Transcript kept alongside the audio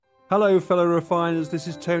Hello, fellow refiners. This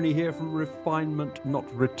is Tony here from Refinement Not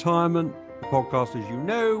Retirement, the podcast, as you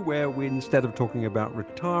know, where we, instead of talking about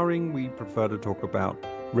retiring, we prefer to talk about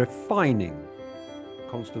refining,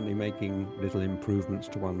 constantly making little improvements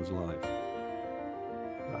to one's life.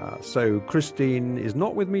 So Christine is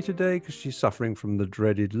not with me today because she's suffering from the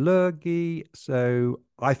dreaded lurgy. So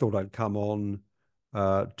I thought I'd come on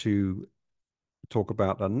to talk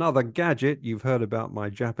about another gadget. You've heard about my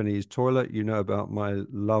Japanese toilet. You know about my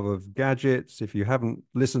love of gadgets. If you haven't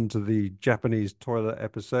listened to the Japanese toilet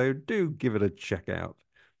episode, do give it a check out.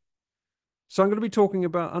 So I'm going to be talking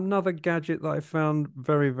about another gadget that I found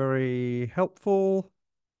very, very helpful.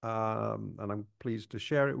 And I'm pleased to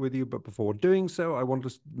share it with you. But before doing so, I want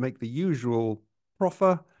to make the usual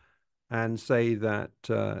proffer and say that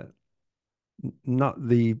not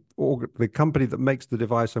the company that makes the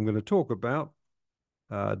device I'm going to talk about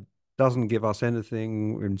uh, doesn't give us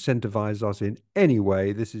anything, incentivize us in any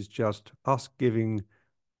way. This is just us giving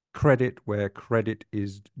credit where credit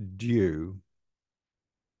is due.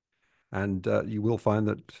 And you will find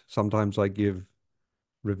that sometimes I give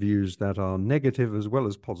reviews that are negative as well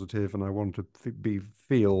as positive, and I want to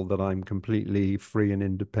feel that I'm completely free and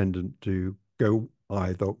independent to go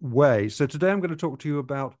either way. So today I'm going to talk to you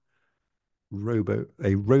about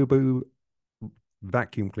a robo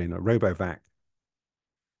vacuum cleaner, Robovac.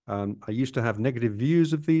 I used to have negative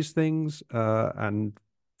views of these things and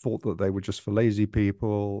thought that they were just for lazy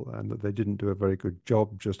people and that they didn't do a very good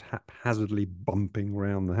job just haphazardly bumping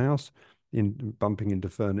around the house, bumping into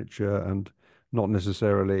furniture and not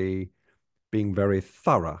necessarily being very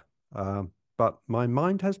thorough. Uh, but my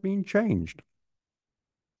mind has been changed.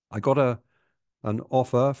 I got an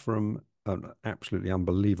offer from an absolutely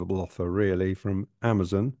unbelievable offer, really, from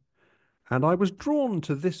Amazon, and I was drawn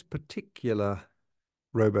to this particular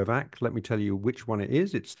Robovac. Let me tell you which one it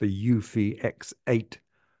is. It's the Eufy X8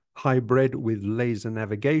 hybrid with laser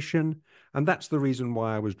navigation. And that's the reason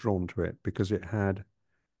why I was drawn to it, because it had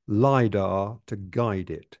LiDAR to guide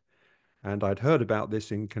it. And I'd heard about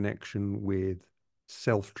this in connection with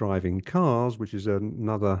self-driving cars, which is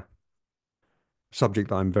another subject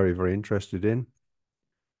that I'm very, very interested in.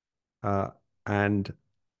 Uh, and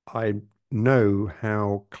I know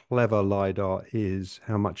how clever LiDAR is,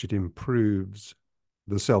 how much it improves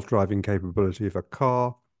the self-driving capability of a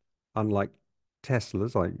car. Unlike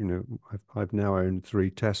Teslas, I've now owned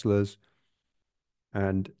three Teslas,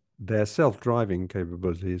 and their self-driving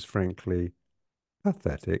capability is frankly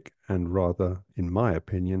pathetic and rather, in my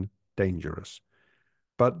opinion, dangerous.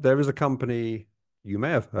 But there is a company you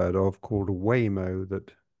may have heard of called Waymo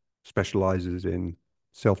that specializes in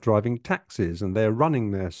self-driving taxis, and they're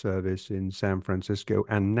running their service in San Francisco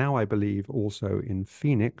and now I believe also in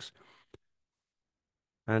Phoenix.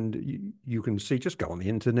 And you can see, just go on the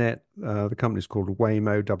internet. The company's called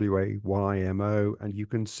Waymo, Waymo, and you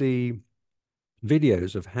can see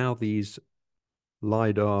videos of how these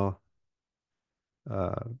LiDAR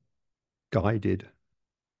uh, guided.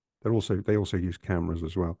 They also use cameras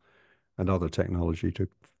as well and other technology to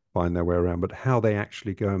find their way around, but how they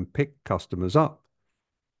actually go and pick customers up,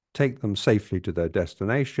 take them safely to their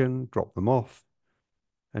destination, drop them off,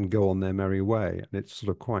 and go on their merry way. And it's sort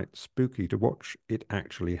of quite spooky to watch it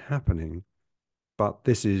actually happening. But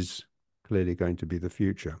this is clearly going to be the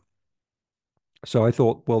future. So I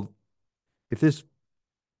thought, well, if this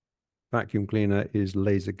vacuum cleaner is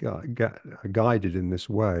laser guided in this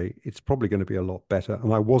way, it's probably going to be a lot better.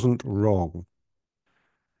 And I wasn't wrong.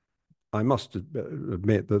 I must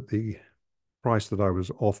admit that the price that I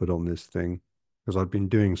was offered on this thing, because I've been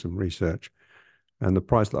doing some research, and the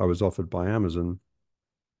price that I was offered by Amazon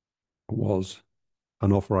was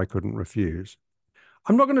an offer I couldn't refuse.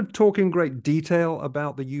 I'm not going to talk in great detail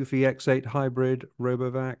about the Eufy X8 hybrid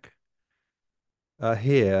Robovac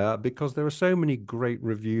here because there are so many great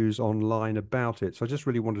reviews online about it. So I just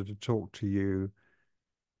really wanted to talk to you,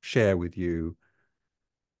 share with you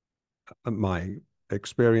my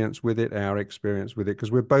experience with it, our experience with it,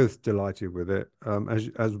 because we're both delighted with it.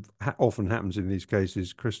 As often happens in these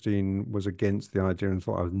cases, Christine was against the idea and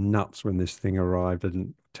thought I was nuts when this thing arrived. I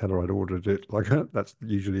didn't tell her I'd ordered it. Like that's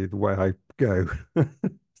usually the way I go.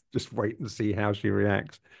 Just wait and see how she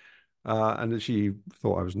reacts. And she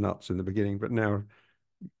thought I was nuts in the beginning, but now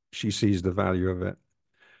she sees the value of it.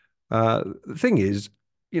 The thing is,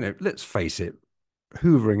 let's face it,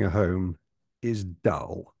 hoovering a home is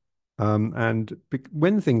dull. And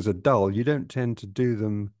when things are dull, you don't tend to do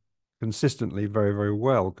them consistently very, very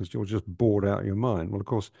well because you're just bored out of your mind. Well, of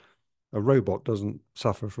course, a robot doesn't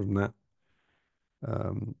suffer from that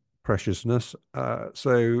preciousness.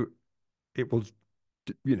 So it will,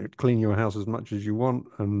 clean your house as much as you want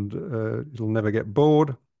and it'll never get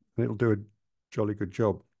bored. and it'll do a jolly good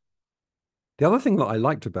job. The other thing that I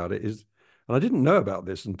liked about it is, and I didn't know about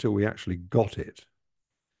this until we actually got it,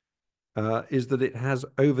 is that it has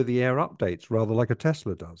over-the-air updates, rather like a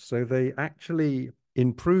Tesla does. So they actually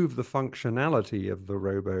improve the functionality of the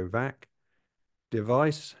Robovac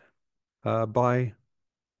device by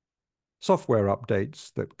software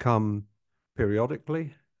updates that come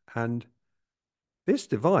periodically. And this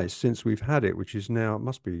device, since we've had it, which is now, it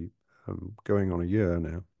must be going on a year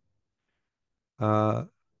now, uh,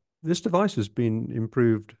 this device has been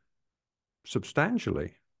improved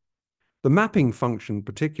substantially. The mapping function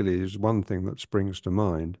particularly is one thing that springs to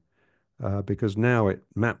mind, because now it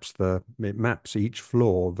maps each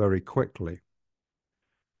floor very quickly,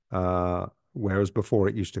 whereas before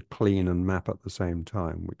it used to clean and map at the same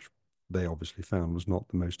time, which they obviously found was not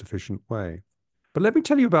the most efficient way. But let me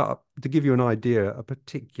tell you about, to give you an idea, a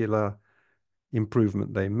particular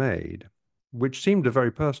improvement they made, which seemed a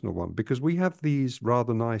very personal one, because we have these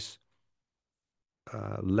rather nice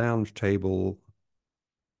lounge tables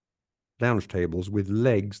with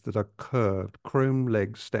legs that are curved, chrome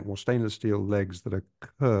legs, or stainless steel legs that are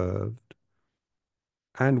curved.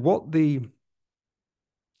 And what the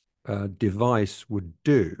device would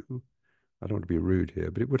do, I don't want to be rude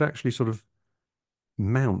here, but it would actually sort of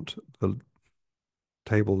mount the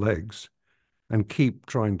table legs and keep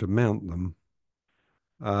trying to mount them.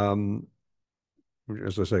 Um,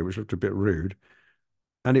 as I say, which looked a bit rude.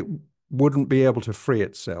 And it wouldn't be able to free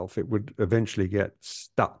itself. It would eventually get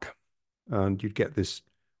stuck. And you'd get this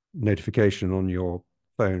notification on your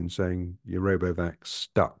phone saying your Robovac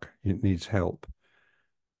stuck. It needs help.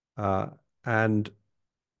 And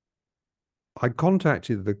I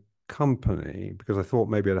contacted the company because I thought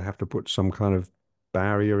maybe I'd have to put some kind of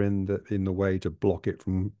barrier in the way to block it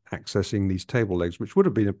from accessing these table legs, which would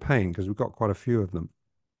have been a pain because we've got quite a few of them.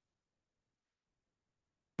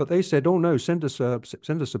 But they said, "Oh no, send us a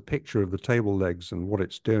picture of the table legs and what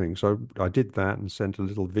it's doing." So I did that and sent a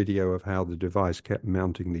little video of how the device kept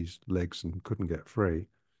mounting these legs and couldn't get free.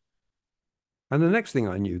 And the next thing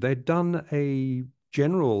I knew, they'd done a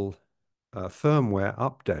general firmware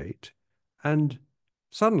update, and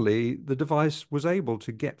suddenly the device was able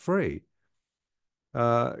to get free.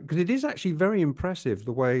 Because it is actually very impressive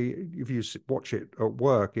the way, if you watch it at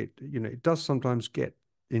work, it does sometimes get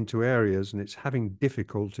into areas and it's having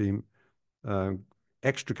difficulty uh,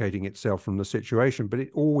 extricating itself from the situation, but it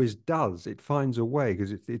always does. It finds a way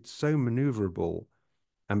because it's so maneuverable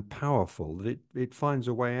and powerful that it finds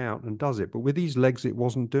a way out and does it. But with these legs, it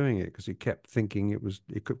wasn't doing it because it kept thinking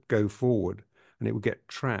it could go forward and it would get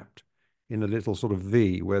trapped in a little sort of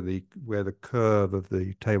V where the curve of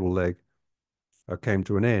the table leg came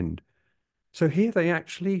to an end. So here they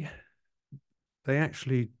actually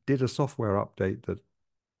did a software update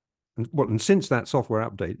and since that software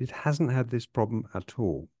update, it hasn't had this problem at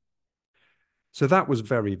all. So that was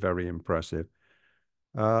very, very impressive.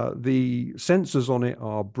 The sensors on it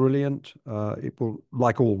are brilliant. It will,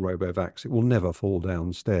 like all Robovacs, it will never fall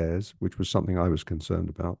downstairs, which was something I was concerned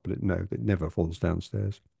about, but no, it never falls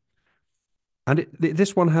downstairs. And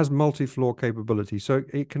this one has multi-floor capability, so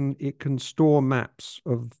it can store maps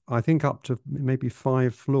of, I think, up to maybe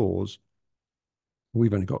 5 floors.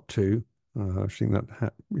 We've only got 2. I think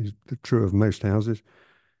that is true of most houses.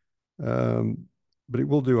 Um, but it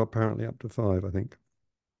will do apparently up to 5, I think.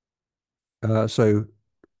 So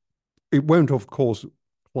it won't, of course,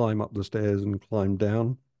 climb up the stairs and climb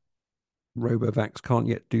down. Robovacs can't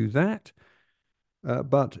yet do that,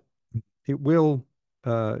 but it will.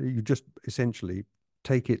 You just essentially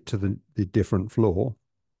take it to the different floor,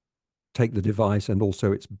 take the device and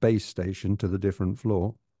also its base station to the different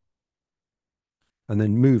floor, and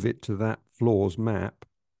then move it to that floor's map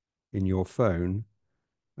in your phone,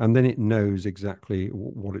 and then it knows exactly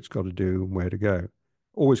what it's got to do and where to go.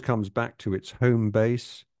 Always comes back to its home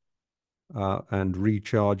base and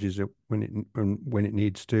recharges it when it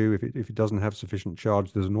needs to. If it doesn't have sufficient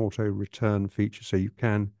charge, there's an auto return feature, so you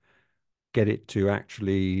can get it to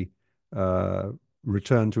actually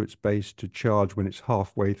return to its base to charge when it's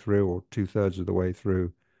halfway through or 2/3 of the way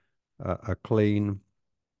through a clean,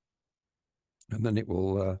 and then it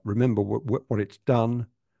will remember what it's done.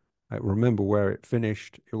 It will remember where it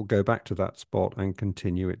finished. It will go back to that spot and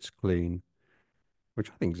continue its clean, which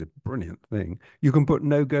I think is a brilliant thing. You can put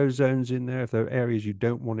no-go zones in there if there are areas you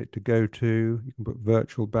don't want it to go to. You can put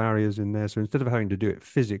virtual barriers in there. So instead of having to do it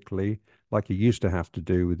physically, like you used to have to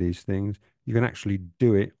do with these things, you can actually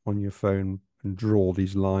do it on your phone and draw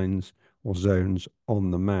these lines or zones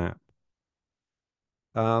on the map.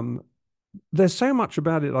 Um, there's so much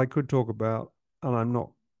about it I could talk about, and I'm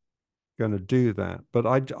not going to do that. But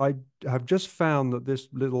I have just found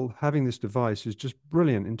that having this device is just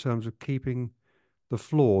brilliant in terms of keeping the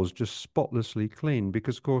floors just spotlessly clean.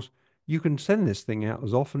 Because of course you can send this thing out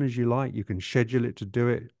as often as you like. You can schedule it to do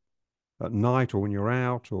it at night or when you're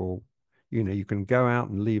out, or you can go out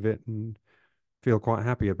and leave it and feel quite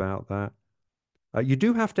happy about that. You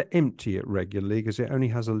do have to empty it regularly because it only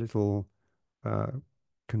has a little uh,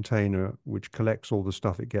 container which collects all the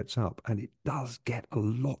stuff it gets up, and it does get a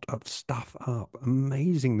lot of stuff up.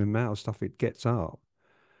 Amazing the amount of stuff it gets up.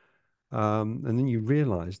 And then you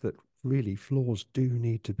realize that really floors do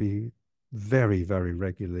need to be very, very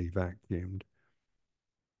regularly vacuumed.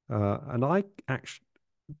 And I actually,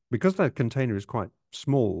 because that container is quite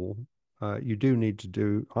small, you do need to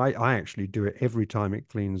do. I actually do it every time it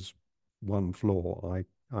cleans one floor.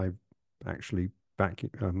 I actually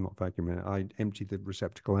vacuum. I'm not vacuuming it. I empty the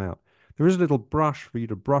receptacle out. There is a little brush for you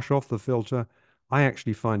to brush off the filter. I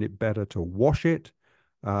actually find it better to wash it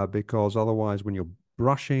because otherwise, when you're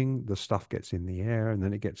brushing, the stuff gets in the air and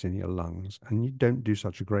then it gets in your lungs, and you don't do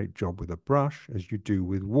such a great job with a brush as you do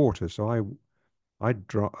with water. So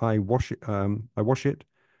I wash it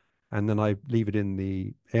and then I leave it in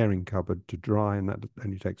the airing cupboard to dry, and that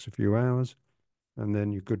only takes a few hours, and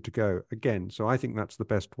then you're good to go again. So I think that's the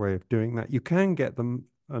best way of doing that. You can get them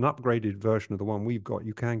an upgraded version of the one we've got.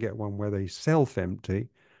 You can get one where they self-empty,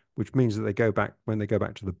 which means that when they go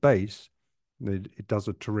back to the base, it does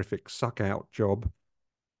a terrific suck out job.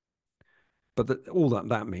 But all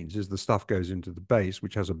that means is the stuff goes into the base,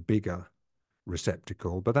 which has a bigger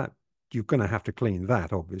receptacle, but that you're going to have to clean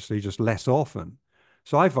that obviously just less often.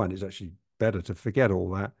 So I find it's actually better to forget all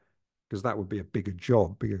that because that would be a bigger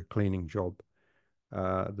cleaning job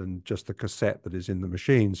than just the cassette that is in the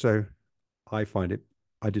machine. So I find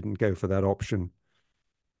I didn't go for that option,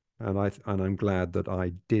 and I'm glad that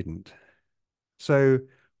I didn't. So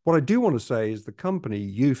what I do want to say is the company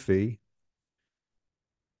Eufy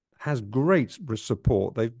has great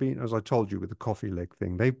support. They've been, as I told you, with the coffee leg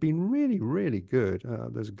thing, they've been really, really good.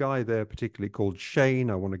 There's a guy there, particularly called Shane,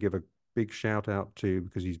 I want to give a big shout out to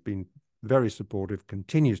because he's been very supportive,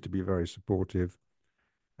 continues to be very supportive.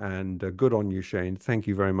 And good on you, Shane. Thank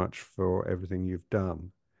you very much for everything you've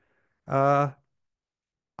done. Uh,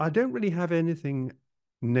 I don't really have anything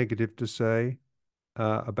negative to say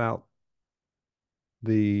about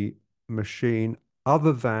the machine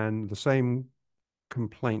other than the same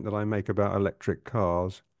complaint that I make about electric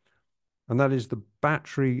cars, and that is the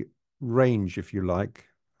battery range, if you like.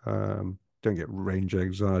 Don't get range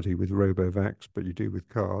anxiety with Robovacs, but you do with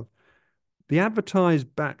cars. The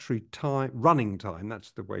advertised battery time, running time,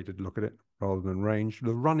 that's the way to look at it rather than range.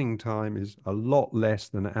 The running time is a lot less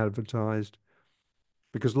than advertised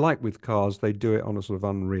because, like with cars, they do it on a sort of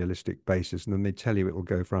unrealistic basis, and then they tell you it will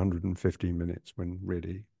go for 115 minutes when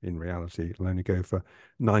really, in reality, it'll only go for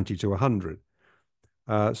 90 to 100.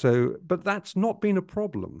 But that's not been a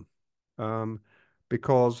problem um,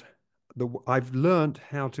 because I've learned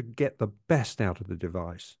how to get the best out of the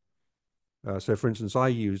device. So, for instance, I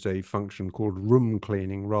use a function called room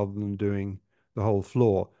cleaning rather than doing the whole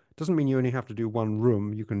floor. It doesn't mean you only have to do one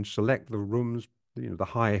room. You can select the rooms.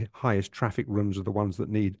 The highest traffic rooms are the ones that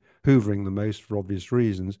need hoovering the most for obvious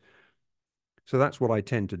reasons. So that's what I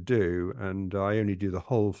tend to do, and I only do the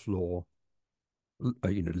whole floor,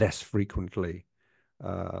 less frequently.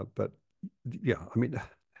 But yeah, I mean,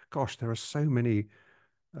 gosh, there are so many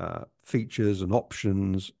features and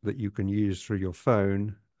options that you can use through your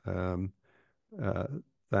phone uh,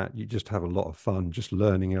 that you just have a lot of fun just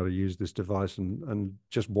learning how to use this device and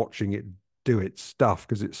just watching it do its stuff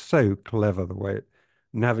because it's so clever the way it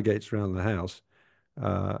navigates around the house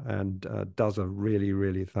and does a really,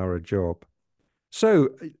 really thorough job. So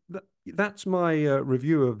that's my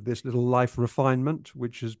review of this little life refinement,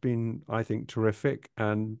 which has been, I think, terrific,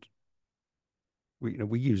 and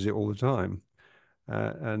we use it all the time,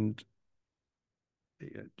 and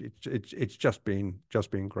it's just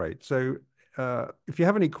been great. So if you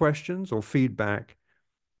have any questions or feedback,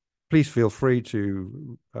 please feel free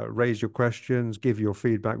to raise your questions, give your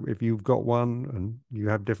feedback if you've got one and you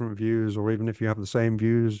have different views, or even if you have the same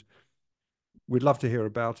views. We'd love to hear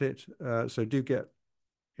about it. So do get,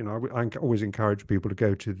 I always encourage people to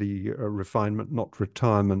go to the Refinement Not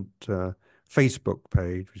Retirement Facebook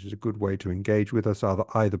page, which is a good way to engage with us,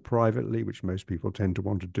 either privately, which most people tend to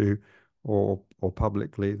want to do, or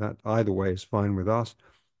publicly. That either way is fine with us.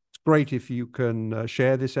 It's great if you can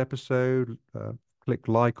share this episode, click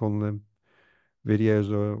like on the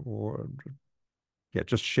videos, or yeah,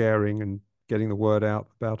 just sharing and getting the word out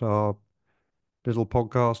about our little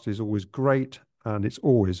podcast is always great, and it's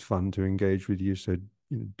always fun to engage with you. So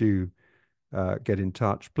do get in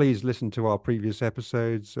touch. Please listen to our previous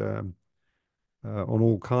episodes on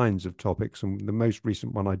all kinds of topics. And the most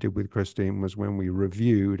recent one I did with Christine was when we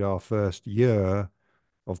reviewed our first year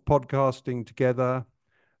of podcasting together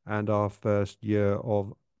and our first year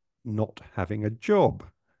of not having a job.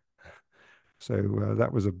 So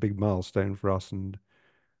that was a big milestone for us, and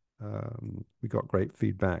we got great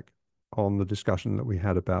feedback on the discussion that we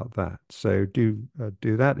had about that. So do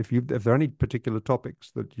that. If there are any particular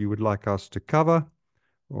topics that you would like us to cover,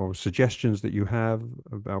 or suggestions that you have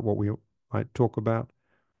about what we might talk about,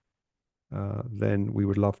 then we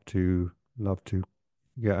would love to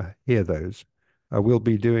hear those. We'll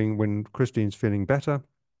be doing, when Christine's feeling better,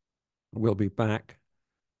 we'll be back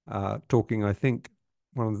talking. I think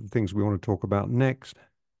one of the things we want to talk about next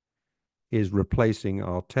is replacing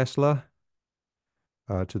our Tesla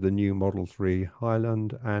to the new Model 3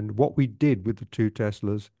 Highland, and what we did with the two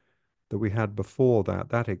Teslas that we had before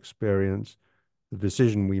that experience, the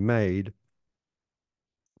decision we made.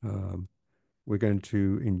 We're going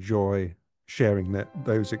to enjoy sharing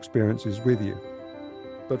those experiences with you.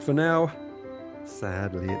 But for now,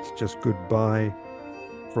 sadly, it's just goodbye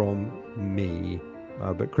from me.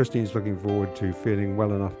 But Christine's looking forward to feeling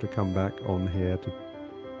well enough to come back on here to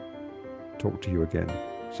talk to you again.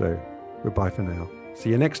 So goodbye for now. See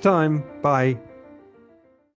you next time. Bye.